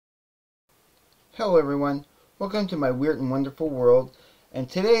Hello everyone, welcome to my weird and wonderful world, and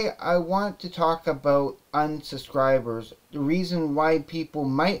today I want to talk about unsubscribers, the reason why people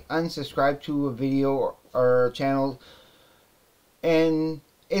might unsubscribe to a video or a channel, and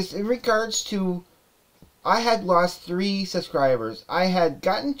it's in regards to I had lost 3 subscribers. I had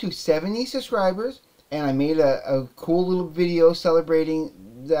gotten to 70 subscribers, and I made a cool little video celebrating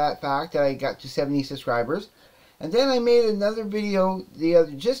that fact that I got to 70 subscribers, and then I made another video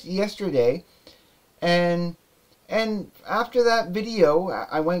just yesterday. And after that video,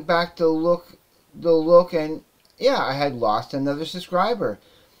 I went back to look, and yeah, I had lost another subscriber.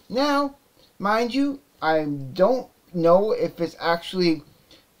 Now, mind you, I don't know if it's actually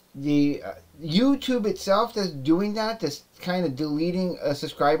the YouTube itself that's doing that's kind of deleting a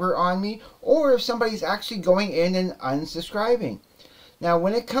subscriber on me, or if somebody's actually going in and unsubscribing. Now,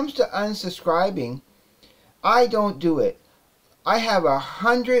 when it comes to unsubscribing, I don't do it. I have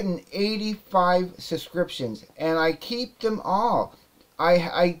 185 subscriptions, and I keep them all.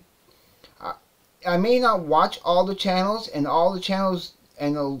 I may not watch all the channels, and all the channels,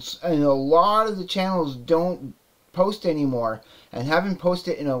 and a lot of the channels don't post anymore, and haven't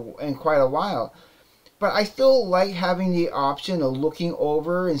posted in quite a while. But I still like having the option of looking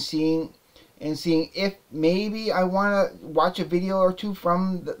over and seeing if maybe I want to watch a video or two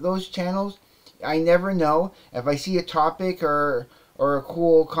from those channels. I never know. If I see a topic or a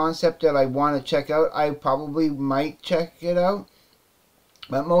cool concept that I want to check out, I probably might check it out.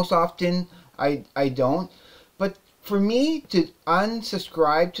 But most often, I don't. But for me to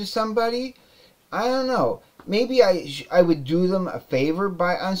unsubscribe to somebody, I don't know. Maybe I would do them a favor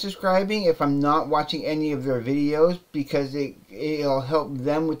by unsubscribing if I'm not watching any of their videos, because it'll help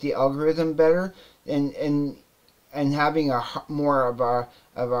them with the algorithm better, and having more of a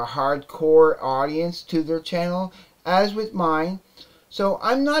hardcore audience to their channel, as with mine. So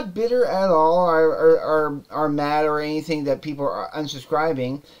I'm not bitter at all, or mad or anything that people are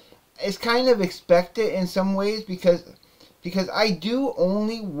unsubscribing. It's kind of expected in some ways, because I do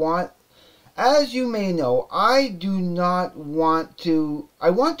only want, as you may know, I do not want to, I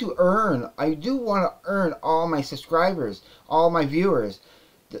do want to earn all my subscribers, all my viewers.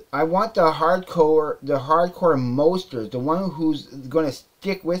 I want the hardcore mosters, the one who's going to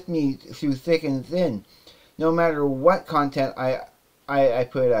stick with me through thick and thin, no matter what content I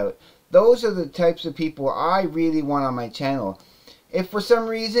put out. Those are the types of people I really want on my channel. If for some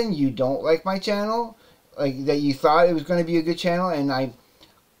reason you don't like my channel, like that you thought it was going to be a good channel, and I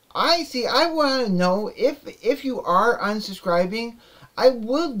want to know if you are unsubscribing. I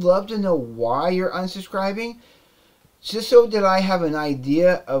would love to know why you're unsubscribing, just so that I have an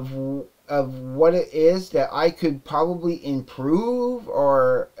idea of what it is that I could probably improve,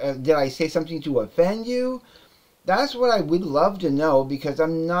 or did I say something to offend you? That's what I would love to know, because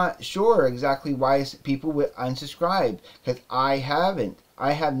I'm not sure exactly why people would unsubscribe, because I haven't.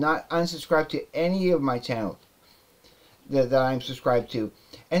 I have not unsubscribed to any of my channels that I'm subscribed to.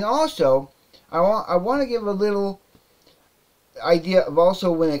 And also, I want to give a little idea of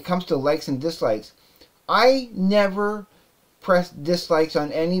also when it comes to likes and dislikes. I never press dislikes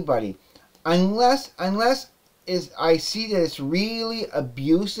on anybody unless I see that it's really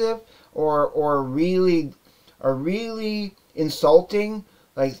abusive, or really insulting,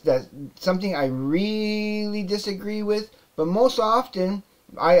 like that something I really disagree with. But most often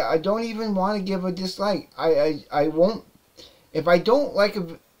I don't even want to give a dislike. I won't. If I don't like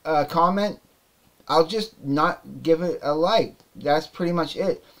a comment, I'll just not give it a like. That's pretty much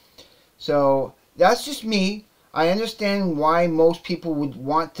it. So that's just me. I understand why most people would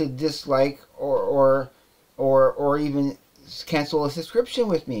want to dislike or even cancel a subscription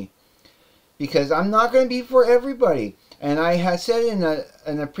with me, because I'm not going to be for everybody. And I had said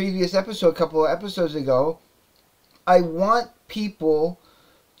in a previous episode, a couple of episodes ago, I want people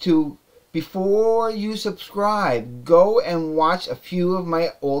to, before you subscribe, go and watch a few of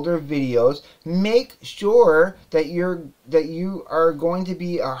my older videos. Make sure that you are going to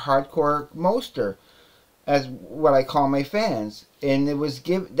be a hardcore moster, as what I call my fans. And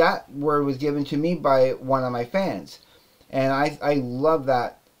that word was given to me by one of my fans, and I love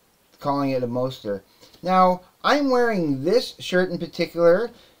that, calling it a moster. Now, I'm wearing this shirt in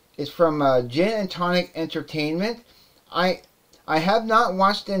particular. It's from Gin and Tonic Entertainment. I have not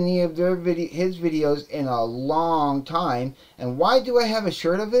watched any of his videos in a long time. And why do I have a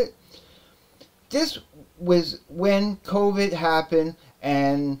shirt of it? This was when COVID happened,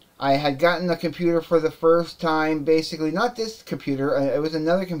 and I had gotten a computer for the first time. Basically, not this computer. It was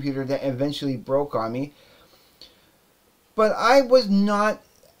another computer that eventually broke on me. But I was not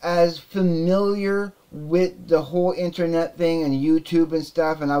as familiar with the whole internet thing and YouTube and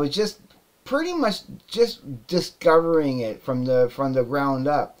stuff, and I was just pretty much just discovering it from the ground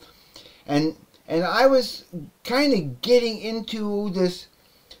up, and I was kind of getting into this,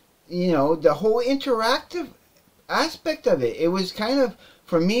 you know, the whole interactive aspect of it. It was kind of,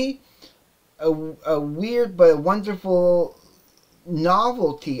 for me, a weird but wonderful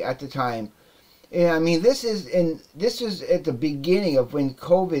novelty at the time. And I mean, this is at the beginning of when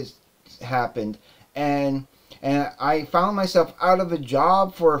COVID happened, and I found myself out of a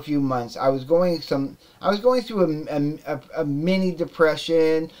job for a few months. I was going through a mini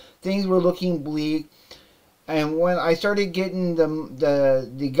depression. Things were looking bleak. And when I started getting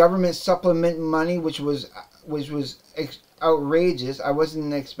the government supplement money, which was outrageous, I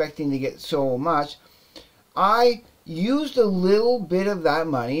wasn't expecting to get so much. I used a little bit of that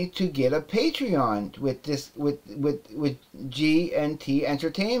money to get a Patreon with GNT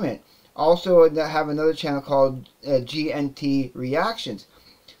Entertainment. Also, I have another channel called GNT Reactions.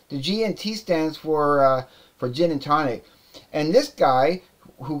 The GNT stands for Gin and Tonic, and this guy,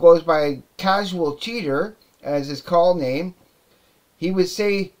 who goes by Casual Cheater as his call name, he would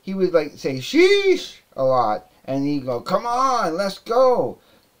say sheesh a lot, and he'd go, "Come on, let's go."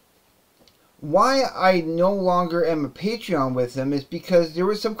 Why I no longer am a Patreon with him is because there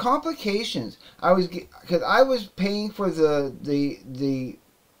were some complications. Because I was paying for the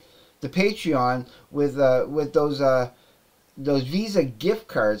Patreon with those Visa gift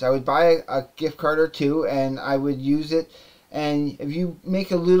cards. I would buy a gift card or two, and I would use it. And if you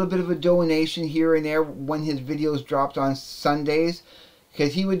make a little bit of a donation here and there when his videos dropped on Sundays,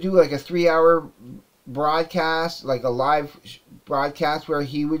 because he would do like a 3-hour broadcast, like a live broadcast where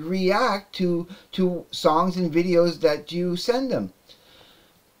he would react to songs and videos that you send him.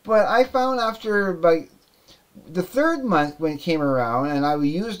 But I found after like the third month when it came around, and I would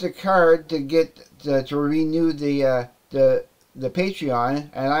use the card to get to renew the Patreon,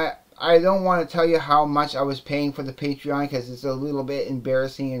 and I don't want to tell you how much I was paying for the Patreon because it's a little bit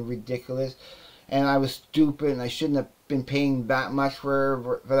embarrassing and ridiculous, and I was stupid and I shouldn't have been paying that much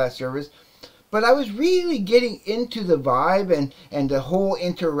for that service. But I was really getting into the vibe and the whole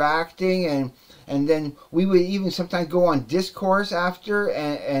interacting, and then we would even sometimes go on Discourse after,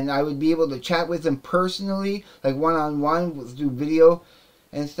 and I would be able to chat with them personally, like one-on-one through video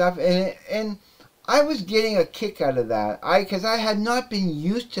and stuff, and I was getting a kick out of that. Because I had not been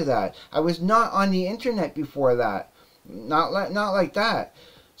used to that. I was not on the internet before that, not like that.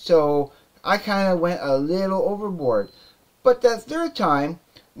 So I kind of went a little overboard. But that third time,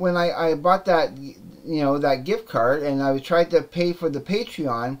 when I bought that, that gift card, and I tried to pay for the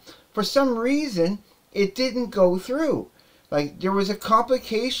Patreon, for some reason it didn't go through. Like, there was a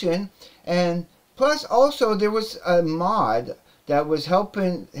complication, and plus also there was a mod that was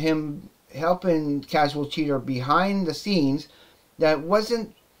helping Casual Cheater behind the scenes I don't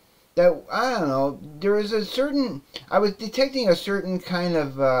know, there was I was detecting a certain kind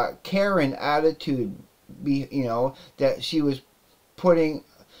of Karen attitude, that she was putting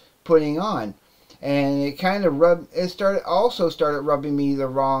on, and it kind of started rubbing me the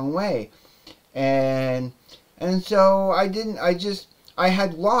wrong way, and so I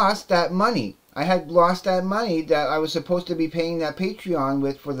had lost that money. I had lost that money that I was supposed to be paying that Patreon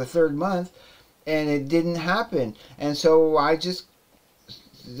with for the third month, and it didn't happen. And so I just,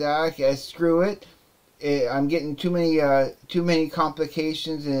 screw it. I'm getting too many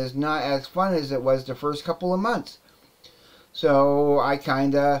complications, and it's not as fun as it was the first couple of months. So I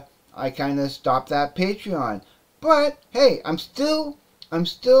kind of stopped that Patreon. But hey, I'm still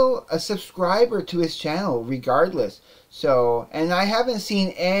a subscriber to his channel regardless. So, and I haven't seen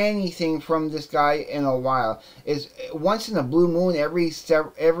anything from this guy in a while. It's once in a blue moon, every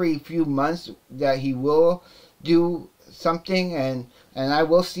few months, that he will do something, and I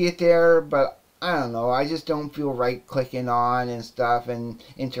will see it there, but I don't know, I just don't feel right clicking on and stuff and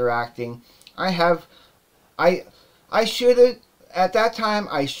interacting. I should have, at that time,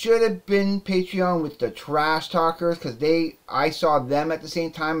 I should have been Patreon with the Trash Talkers, because I saw them at the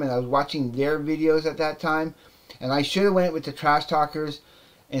same time, and I was watching their videos at that time. And I should have went with the Trash Talkers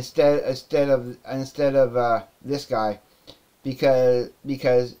instead of this guy,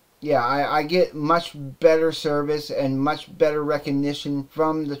 because yeah, I get much better service and much better recognition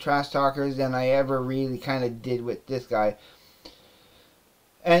from the Trash Talkers than I ever really kind of did with this guy.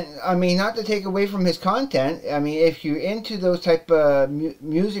 And I mean, not to take away from his content. I mean, if you're into those type of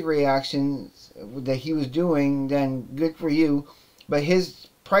music reactions that he was doing, then good for you. But his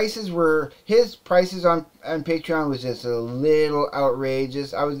prices on Patreon was just a little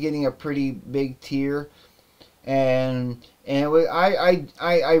outrageous. I was getting a pretty big tier, and it was,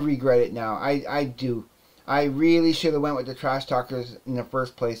 I regret it now. I do. I really should have went with the Trash Talkers in the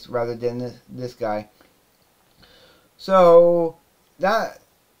first place rather than this guy. So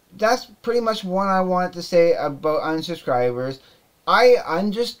that's pretty much what I wanted to say about unsubscribers. I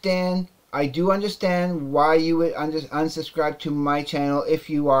do understand why you would unsubscribe to my channel if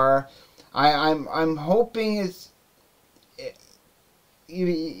you are. I'm hoping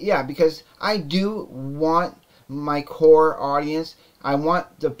yeah, because I do want my core audience. I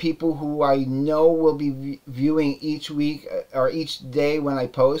want the people who I know will be viewing each week or each day when I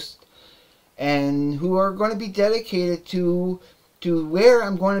post, and who are going to be dedicated to where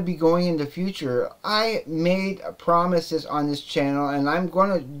I'm going to be going in the future. I made promises on this channel, and I'm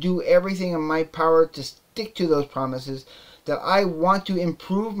going to do everything in my power to stick to those promises. That I want to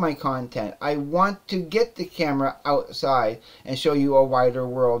improve my content. I want to get the camera outside and show you a wider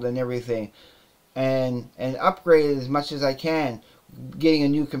world and everything, and upgrade it as much as I can, getting a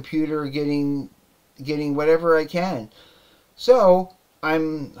new computer, getting whatever I can. So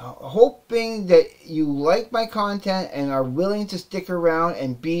I'm hoping that you like my content and are willing to stick around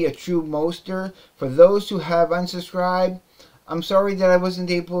and be a true moster. For those who have unsubscribed, I'm sorry that I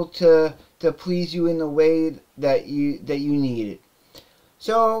wasn't able to please you in the way that you needed.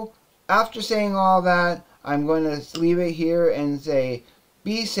 So after saying all that, I'm going to leave it here and say,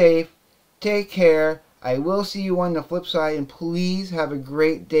 be safe, take care. I will see you on the flip side, and please have a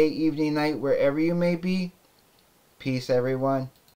great day, evening, night, wherever you may be. Peace, everyone.